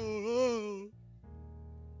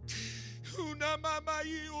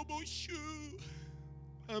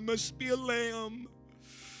 I must be a lamb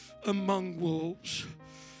among wolves.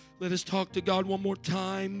 Let us talk to God one more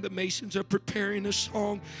time. The Masons are preparing a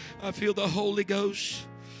song. I feel the Holy Ghost.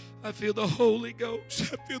 I feel the Holy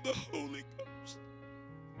Ghost. I feel the Holy Ghost.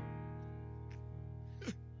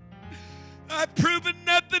 I've proven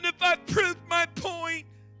nothing if I've proved my point.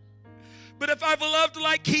 But if I've loved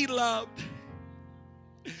like He loved,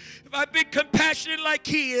 if I've been compassionate like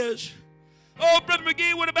He is, oh, Brother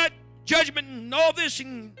McGee, what about judgment and all this?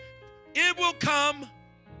 And it will come.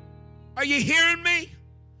 Are you hearing me?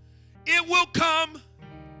 It will come.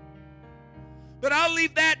 But I'll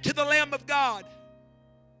leave that to the Lamb of God.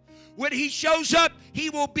 When He shows up, He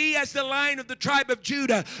will be as the Lion of the tribe of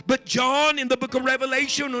Judah. But John, in the book of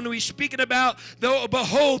Revelation, when he's speaking about,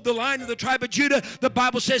 behold, the Lion of the tribe of Judah, the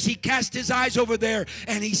Bible says he cast his eyes over there,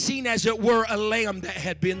 and he seen, as it were, a lamb that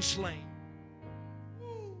had been slain.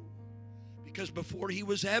 Because before he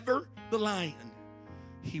was ever the lion,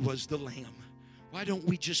 he was the lamb. Why don't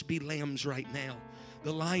we just be lambs right now?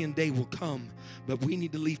 The lion day will come, but we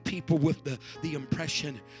need to leave people with the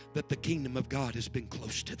impression that the kingdom of God has been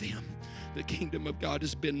close to them. The kingdom of God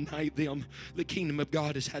has been nigh them. The kingdom of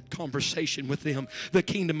God has had conversation with them. The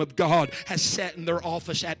kingdom of God has sat in their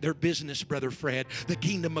office at their business, Brother Fred. The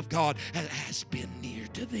kingdom of God has been near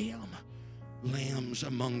to them. Lambs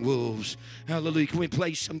among wolves. Hallelujah. Can we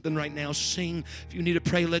play something right now? Sing. If you need to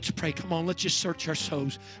pray, let's pray. Come on, let's just search our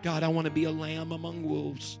souls. God, I want to be a lamb among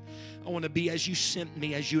wolves. I want to be as you sent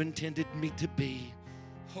me, as you intended me to be.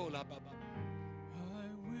 I will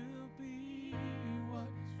be what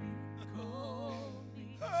you call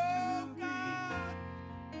me to be.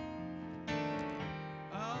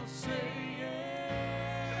 I'll say yes.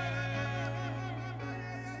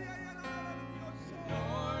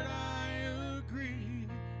 Lord, I agree.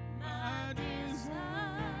 My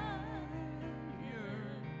desire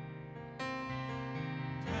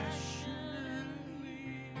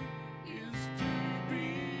passionately is to be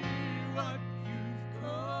what you've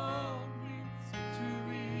called me to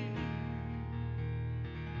be.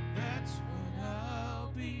 That's what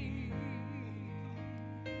I'll be.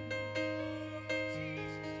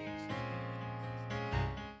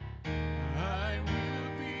 I will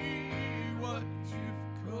be what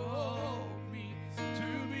you've called me to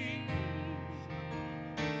be.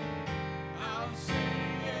 I'll say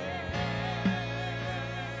yes.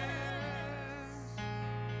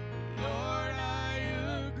 Lord, I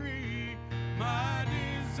agree. My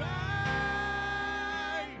desire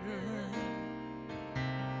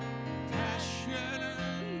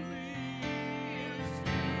passionately is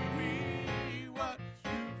to be what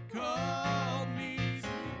you've called me to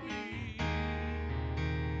be.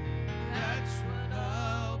 That's what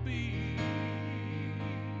I'll be.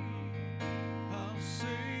 I'll say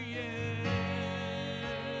yes.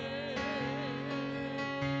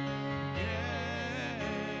 Yes,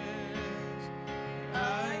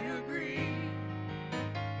 I agree.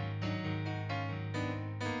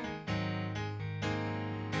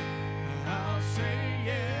 I'll say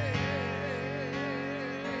yes.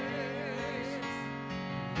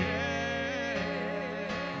 Yes,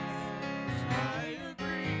 I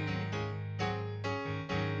agree.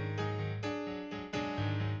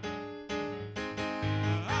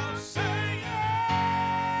 I'll say yes.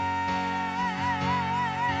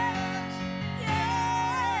 Yes,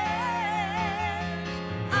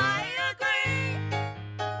 I agree.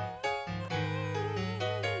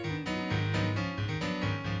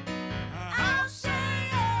 I'll say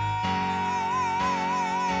yes.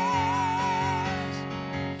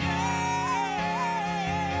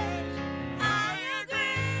 Yes, I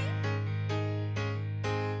agree.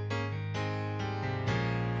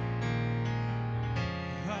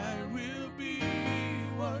 I will be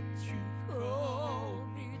what you called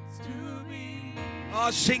me to be.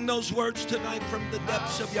 Sing those words tonight from the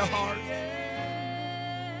depths of your heart.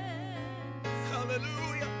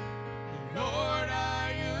 Hallelujah. Lord,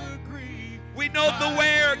 I agree. We know the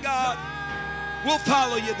where, God. We'll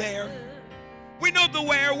follow you there. We know the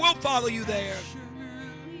where. We'll follow you there.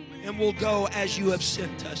 And we'll go as you have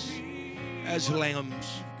sent us as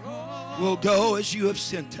lambs. We'll go as you have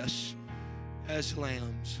sent us as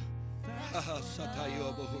lambs.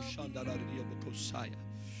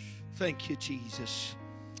 Thank you, Jesus.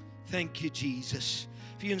 Thank you, Jesus.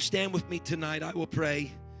 If you can stand with me tonight, I will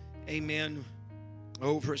pray. Amen.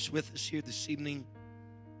 Over us, with us here this evening.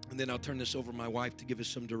 And then I'll turn this over to my wife to give us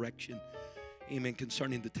some direction. Amen.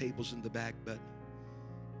 Concerning the tables in the back. But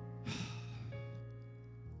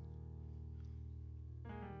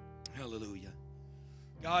hallelujah.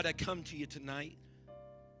 God, I come to you tonight.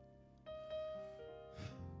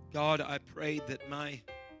 God, I pray,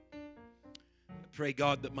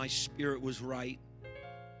 God, that my spirit was right.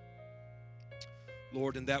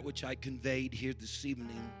 Lord, in that which I conveyed here this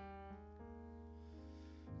evening.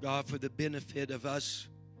 God, for the benefit of us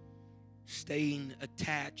staying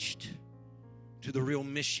attached to the real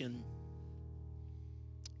mission.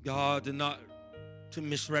 God, and not to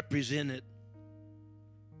misrepresent it,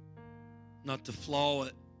 not to flaw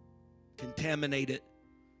it, contaminate it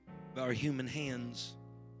by our human hands.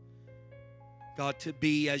 God, to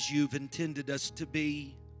be as you've intended us to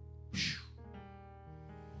be.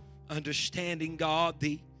 Understanding, God,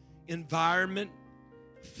 the environment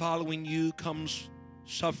following you comes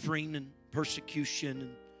suffering and persecution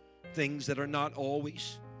and things that are not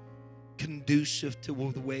always conducive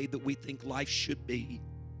to the way that we think life should be.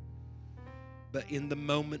 But in the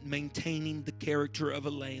moment, maintaining the character of a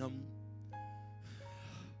lamb.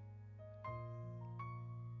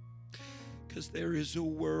 Because there is a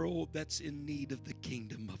world that's in need of the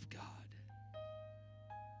kingdom of God.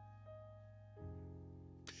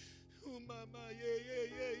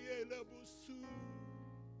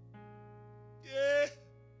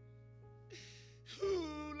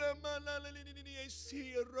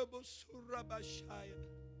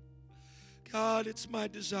 God, it's my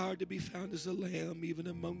desire to be found as a lamb even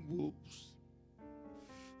among wolves.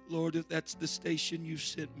 Lord, if that's the station you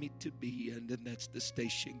sent me to be in, then that's the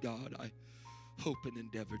station, God, I hope and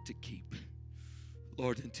endeavor to keep.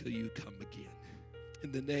 Lord, until you come again.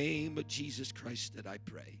 In the name of Jesus Christ that I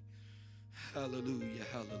pray. Hallelujah,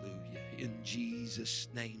 hallelujah. In Jesus'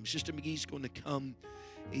 name. Sister McGee's going to come.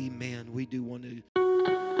 Amen. We do want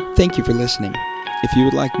to. Thank you for listening. If you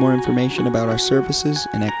would like more information about our services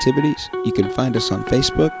and activities, you can find us on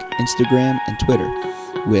Facebook, Instagram, and Twitter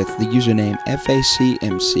with the username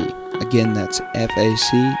FACMC. Again, that's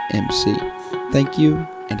FACMC. Thank you,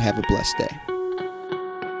 and have a blessed day.